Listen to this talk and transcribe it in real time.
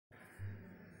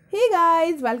Hey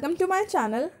guys, welcome to my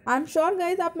channel. I am sure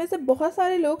guys आप में से बहुत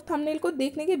सारे लोग थंबनेल को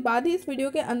देखने के बाद ही इस वीडियो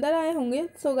के अंदर आए होंगे।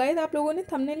 सो गाइस, आप लोगों ने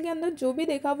थंबनेल के अंदर जो भी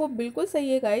देखा वो बिल्कुल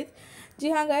सही है गाइस। जी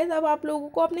हाँ गाइस, अब आप लोगों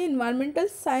को अपने इन्वायरमेंटल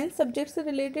साइंस सब्जेक्ट से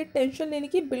रिलेटेड टेंशन लेने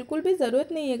की बिल्कुल भी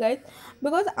ज़रूरत नहीं है गाइस।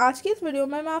 बिकॉज आज की इस वीडियो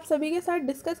में मैं आप सभी के साथ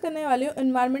डिस्कस करने वाली हूँ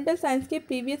इन्वायरमेंटल साइंस के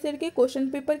प्रीवियस ईयर के क्वेश्चन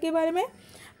पेपर के बारे में।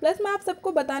 प्लस मैं आप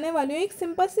सबको बताने वाली हूँ एक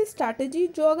सिंपल सी स्ट्रैटेजी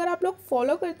जो अगर आप लोग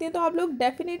फॉलो करती हैं तो आप लोग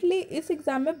डेफिनेटली इस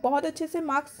एग्ज़ाम में बहुत अच्छे से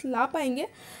मार्क्स ला पाएंगे।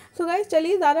 सो गाइस,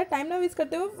 चलिए ज़्यादा टाइम ना वेस्ट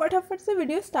करते हुए फटाफट से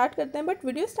वीडियो स्टार्ट करते हैं। बट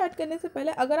वीडियो स्टार्ट करने से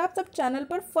पहले अगर आप सब चैनल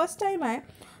पर फर्स्ट टाइम आए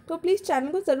तो प्लीज़ चैनल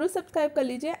को ज़रूर सब्सक्राइब कर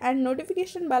लीजिए एंड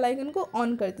नोटिफिकेशन बेल आइकन को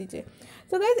ऑन कर दीजिए।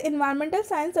 So guys, environmental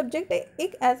science subject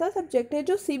एक ऐसा सब्जेक्ट है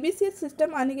जो cbcs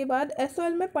सिस्टम आने के बाद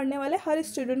एसओएल में पढ़ने वाले हर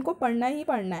स्टूडेंट को पढ़ना ही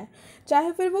पढ़ना है।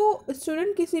 चाहे फिर वो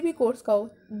स्टूडेंट किसी भी कोर्स का हो,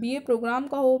 बीए प्रोग्राम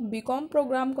का हो, बीकॉम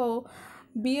प्रोग्राम का हो,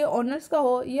 बीए ऑनर्स का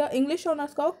हो या इंग्लिश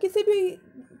ऑनर्स का हो, किसी भी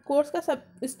कोर्स का सब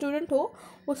स्टूडेंट हो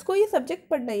उसको ये सब्जेक्ट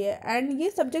पढ़ना ही है। एंड ये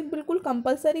सब्जेक्ट बिल्कुल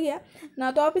कंपलसरी है।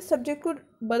 ना तो आप इस सब्जेक्ट को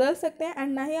बदल सकते हैं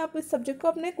एंड ना ही आप इस सब्जेक्ट को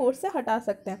अपने कोर्स से हटा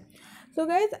सकते हैं। सो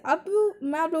गाइज, अब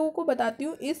मैं आप लोगों को बताती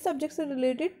हूँ इस सब्जेक्ट से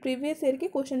रिलेटेड प्रीवियस ईयर के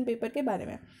क्वेश्चन पेपर के बारे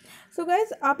में। सो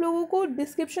गाइज, आप लोगों को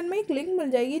डिस्क्रिप्शन में एक लिंक मिल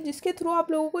जाएगी जिसके थ्रू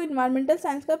आप लोगों को इन्वायरमेंटल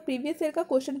साइंस का प्रीवियस ईयर का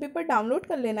क्वेश्चन पेपर डाउनलोड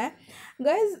कर लेना है।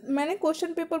 गाइज, मैंने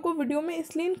क्वेश्चन पेपर को वीडियो में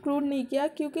इसलिए इंक्लूड नहीं किया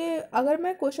क्योंकि अगर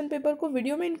मैं क्वेश्चन पेपर को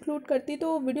वीडियो में इंक्लूड करती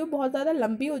तो वीडियो बहुत ज़्यादा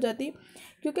लंबी हो जाती।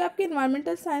 क्योंकि आपके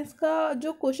इन्वायरमेंटल साइंस का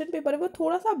जो क्वेश्चन पेपर है वो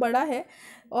थोड़ा सा बड़ा है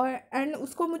और एंड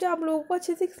उसको मुझे आप लोगों को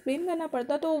अच्छे से एक्सप्लेन करना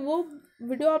पड़ता, तो वो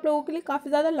वीडियो आप लोगों के लिए काफ़ी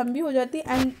ज़्यादा लंबी हो जाती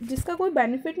एंड जिसका कोई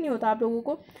बेनिफिट नहीं होता आप लोगों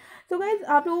को। तो गाइज,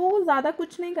 आप लोगों को ज़्यादा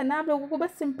कुछ नहीं करना है। आप लोगों को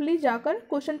बस सिंपली जाकर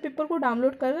क्वेश्चन पेपर को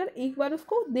डाउनलोड कर एक बार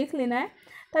उसको देख लेना है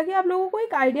ताकि आप लोगों को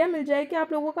एक आइडिया मिल जाए कि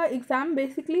आप लोगों का एग्ज़ाम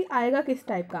बेसिकली आएगा किस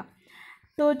टाइप का।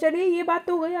 तो चलिए, ये बात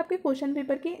तो हो गई आपके क्वेश्चन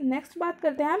पेपर की। नेक्स्ट बात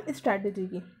करते हैं हम स्ट्रैटेजी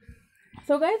की।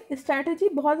 सो गाइज, स्ट्रैटेजी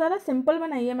बहुत ज़्यादा सिंपल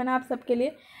बनाई है मैंने आप सबके लिए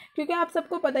क्योंकि आप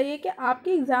सबको पता ही है कि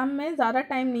आपके एग्ज़ाम में ज़्यादा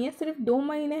टाइम नहीं है, सिर्फ 2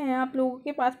 महीने हैं आप लोगों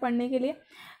के पास पढ़ने के लिए।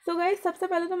 सो गाइज, सबसे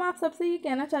पहले तो मैं आप सबसे ये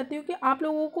कहना चाहती हूँ कि आप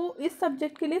लोगों को इस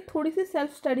सब्जेक्ट के लिए थोड़ी सी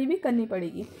सेल्फ स्टडी भी करनी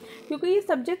पड़ेगी क्योंकि ये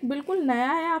सब्जेक्ट बिल्कुल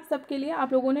नया है आप सबके लिए।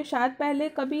 आप लोगों ने शायद पहले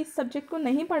कभी इस सब्जेक्ट को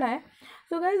नहीं पढ़ा है।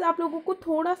 सो गाइज, आप लोगों को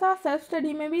थोड़ा सा सेल्फ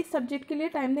स्टडी में भी इस सब्जेक्ट के लिए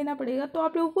टाइम देना पड़ेगा। तो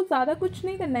आप लोगों को ज़्यादा कुछ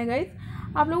नहीं करना है गाइज,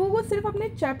 आप लोगों को सिर्फ अपने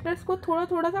चैप्टर्स को थोड़ा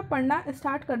थोड़ा सा पढ़ना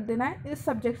स्टार्ट कर देना है इस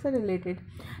सब्जेक्ट से रिलेटेड,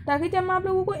 ताकि जब मैं आप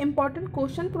लोगों को इंपॉर्टेंट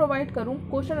क्वेश्चन प्रोवाइड करूँ,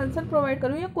 क्वेश्चन आंसर प्रोवाइड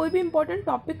करूँ या कोई भी इंपॉर्टेंट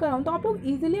टॉपिक कराऊँ तो आप लोग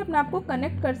ईजिली अपने आप को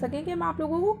कनेक्ट कर सकें कि मैं आप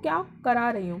लोगों को क्या करा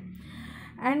रही हूँ।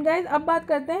 एंड गाइज, अब बात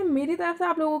करते हैं मेरी तरफ से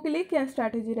आप लोगों के लिए क्या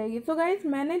स्ट्रैटेजी रहेगी। सो गाइज,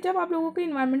 मैंने जब आप लोगों के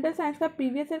इन्वायरमेंटल साइंस का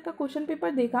प्रीवियस ईयर का क्वेश्चन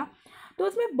पेपर देखा तो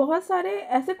उसमें बहुत सारे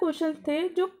ऐसे क्वेश्चन थे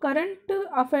जो करंट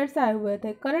अफेयर्स आए हुए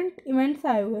थे, करंट इवेंट्स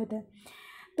आए हुए थे।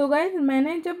 तो गाइज,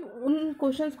 मैंने जब उन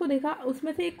क्वेश्चंस को देखा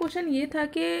उसमें से एक क्वेश्चन ये था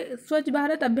कि स्वच्छ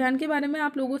भारत अभियान के बारे में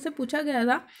आप लोगों से पूछा गया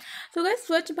था। सो गाइज,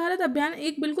 स्वच्छ भारत अभियान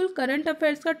एक बिल्कुल करंट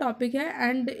अफेयर्स का टॉपिक है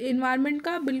एंड इन्वायरमेंट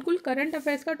का बिल्कुल करंट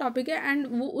अफेयर्स का टॉपिक है एंड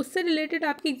वो उससे रिलेटेड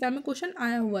आपके एग्जाम में क्वेश्चन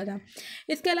आया हुआ था।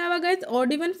 इसके अलावा गाइज,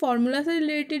 ऑड इवन फार्मूला से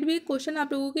रिलेटेड भी क्वेश्चन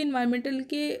आप लोगों के इन्वायरमेंटल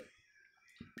के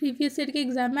प्रीवियस ईयर के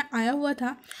एग्ज़ाम में आया हुआ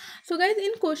था। सो गाइज,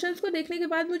 इन क्वेश्चंस को देखने के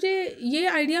बाद मुझे ये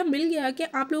आइडिया मिल गया कि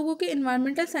आप लोगों के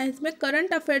इन्वायरमेंटल साइंस में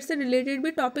करंट अफेयर्स से रिलेटेड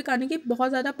भी टॉपिक आने की बहुत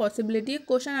ज़्यादा पॉसिबिलिटी है,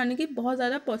 क्वेश्चन आने की बहुत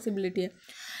ज़्यादा पॉसिबिलिटी है।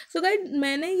 सो गाइज,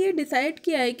 मैंने ये डिसाइड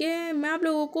किया है कि मैं आप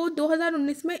लोगों को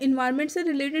 2019 में इन्वायरमेंट से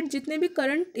रिलेटेड जितने भी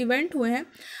करंट इवेंट हुए हैं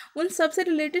उन सब से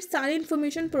रिलेटेड सारी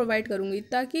इन्फॉर्मेशन प्रोवाइड करूँगी,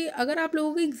 ताकि अगर आप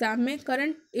लोगों के एग्ज़ाम में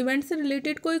करंट इवेंट से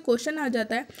रिलेटेड कोई क्वेश्चन आ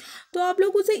जाता है तो आप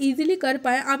लोग उसे ईजिली कर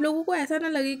पाएँ, आप लोगों को ऐसा ना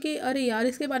लगे कि अरे यार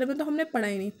इसके बारे में तो हमने पढ़ा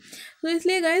ही नहीं। तो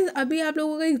इसलिए गाइज, अभी आप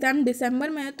लोगों का एग्ज़ाम दिसंबर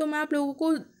में है तो मैं आप लोगों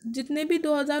को जितने भी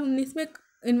 2019 में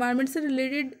इन्वायरमेंट से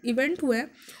रिलेटेड इवेंट हुए हैं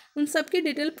उन सब की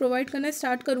डिटेल प्रोवाइड करना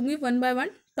स्टार्ट करूँगी one by one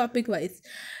topic wise.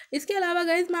 इसके अलावा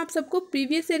गाइज, मैं आप सबको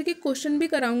प्रीवियस ईयर के क्वेश्चन भी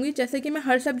कराऊंगी, जैसे कि मैं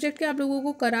हर सब्जेक्ट के आप लोगों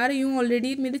को करा रही हूँ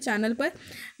ऑलरेडी मेरे चैनल पर।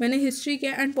 मैंने हिस्ट्री के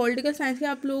एंड पॉलिटिकल साइंस के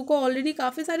आप लोगों को ऑलरेडी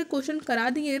काफ़ी सारे क्वेश्चन करा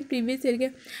दिए हैं प्रीवियस ईयर के।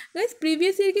 गाइज,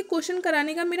 प्रीवियस ईयर के क्वेश्चन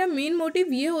कराने का मेरा मेन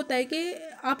मोटिव ये होता है कि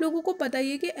आप लोगों को पता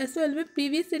ही है कि एसओएल में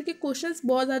प्रीवियस ईयर के क्वेश्चन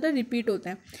बहुत ज़्यादा रिपीट होते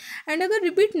हैं एंड अगर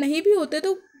रिपीट नहीं भी होते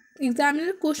तो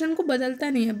एग्जामिनर क्वेश्चन को बदलता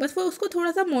नहीं है, बस वो उसको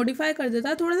थोड़ा सा मॉडिफाई कर देता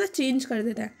है, थोड़ा सा चेंज कर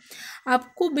देता है,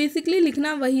 आपको बेसिकली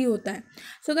लिखना वही होता है।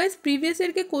 सो गाइज, प्रीवियस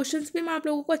ईयर के क्वेश्चंस भी मैं आप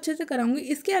लोगों को अच्छे से कराऊंगी।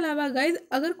 इसके अलावा गाइज,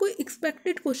 अगर कोई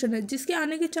एक्सपेक्टेड क्वेश्चन है जिसके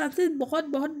आने के चांसेस बहुत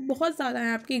बहुत बहुत ज़्यादा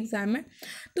हैं आपके एग्जाम में,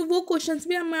 तो वो क्वेश्चंस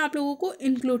भी मैं आप लोगों को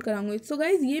इंक्लूड कराऊंगी। सो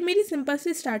गाइज, ये मेरी सिंपल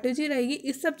सी स्ट्रैटेजी रहेगी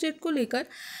इस सब्जेक्ट को लेकर।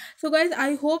 सो गाइज,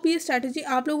 आई होप ये स्ट्रैटेजी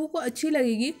आप लोगों को अच्छी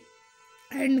लगेगी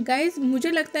एंड गाइज मुझे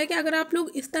लगता है कि अगर आप लोग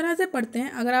इस तरह से पढ़ते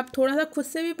हैं, अगर आप थोड़ा सा खुद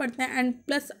से भी पढ़ते हैं एंड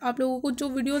प्लस आप लोगों को जो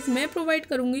वीडियोस मैं प्रोवाइड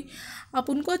करूँगी आप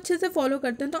उनको अच्छे से फॉलो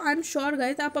करते हैं, तो आई एम श्योर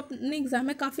गाइज आप अपने एग्ज़ाम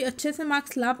में काफ़ी अच्छे से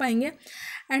मार्क्स ला पाएंगे।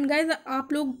 एंड गाइज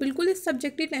आप लोग बिल्कुल इस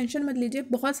सब्जेक्ट की टेंशन मत लीजिए।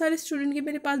 बहुत सारे स्टूडेंट के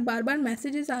मेरे पास बार बार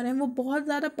मैसेजेस आ रहे हैं, वो बहुत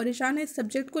ज़्यादा परेशान है इस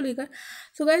सब्जेक्ट को लेकर।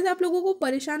 सो गाइज आप लोगों को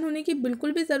परेशान होने की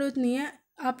बिल्कुल भी ज़रूरत नहीं है।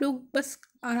 आप लोग बस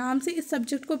आराम से इस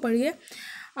सब्जेक्ट को पढ़िए।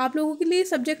 आप लोगों के लिए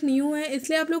सब्जेक्ट न्यू है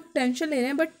इसलिए आप लोग टेंशन ले रहे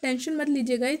हैं, बट टेंशन मत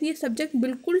लीजिएगा। ये सब्जेक्ट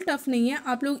बिल्कुल टफ नहीं है,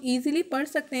 आप लोग इजीली पढ़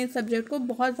सकते हैं इस सब्जेक्ट को,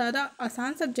 बहुत ज़्यादा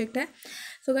आसान सब्जेक्ट है।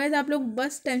 सो गाइज आप लोग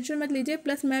बस टेंशन मत लीजिए।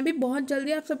 प्लस मैं भी बहुत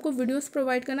जल्दी आप सबको वीडियोस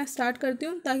प्रोवाइड करना स्टार्ट करती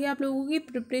हूँ ताकि आप लोगों की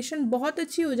प्रिपरेशन बहुत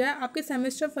अच्छी हो जाए आपके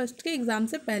सेमेस्टर फर्स्ट के एग्ज़ाम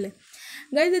से पहले।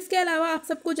 गाइज इसके अलावा आप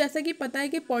सबको जैसा कि पता है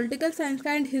कि पॉलिटिकल साइंस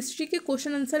का एंड हिस्ट्री के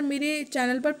क्वेश्चन आंसर मेरे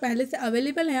चैनल पर पहले से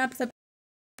अवेलेबल हैं आप सब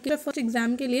फर्स्ट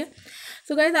एग्ज़ाम के लिए।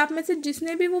 सो गाइज आप में से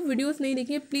जिसने भी वो वीडियोस नहीं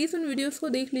देखी है प्लीज़ उन वीडियोस को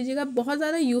देख लीजिएगा, बहुत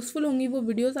ज़्यादा यूज़फुल होंगी वो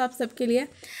वीडियोस आप सबके लिए।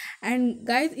 एंड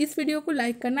गाइज इस वीडियो को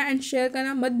लाइक करना एंड शेयर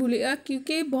करना मत भूलिएगा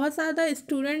क्योंकि बहुत ज़्यादा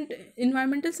स्टूडेंट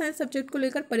इन्वायरमेंटल साइंस सब्जेक्ट को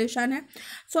लेकर परेशान है।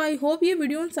 सो आई होप ये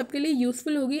वीडियो उन सबके लिए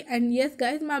यूज़फुल होगी। एंड येस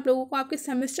गाइज मैं आप लोगों को आपके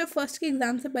सेमेस्टर फर्स्ट के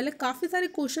एग्ज़ाम से पहले काफ़ी सारे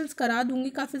क्वेश्चन करा दूँगी,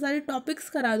 काफ़ी सारे टॉपिक्स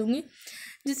करा दूँगी,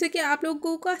 जिससे कि आप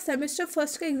लोगों का सेमेस्टर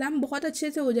फर्स्ट का एग्ज़ाम बहुत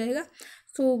अच्छे से हो जाएगा।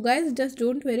 So guys just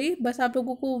don't very, बस आप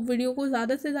लोगों को वीडियो को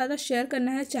ज़्यादा से ज़्यादा शेयर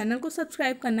करना है, चैनल को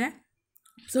सब्सक्राइब करना है।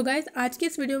 सो गाइज आज की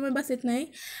इस वीडियो में बस इतना ही।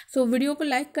 सो वीडियो को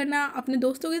लाइक करना, अपने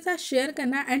दोस्तों के साथ शेयर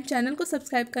करना एंड चैनल को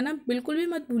सब्सक्राइब करना बिल्कुल भी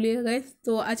मत भूलिएगा गाइज।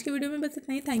 तो आज की वीडियो में बस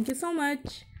इतना ही। Thank you so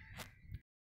much.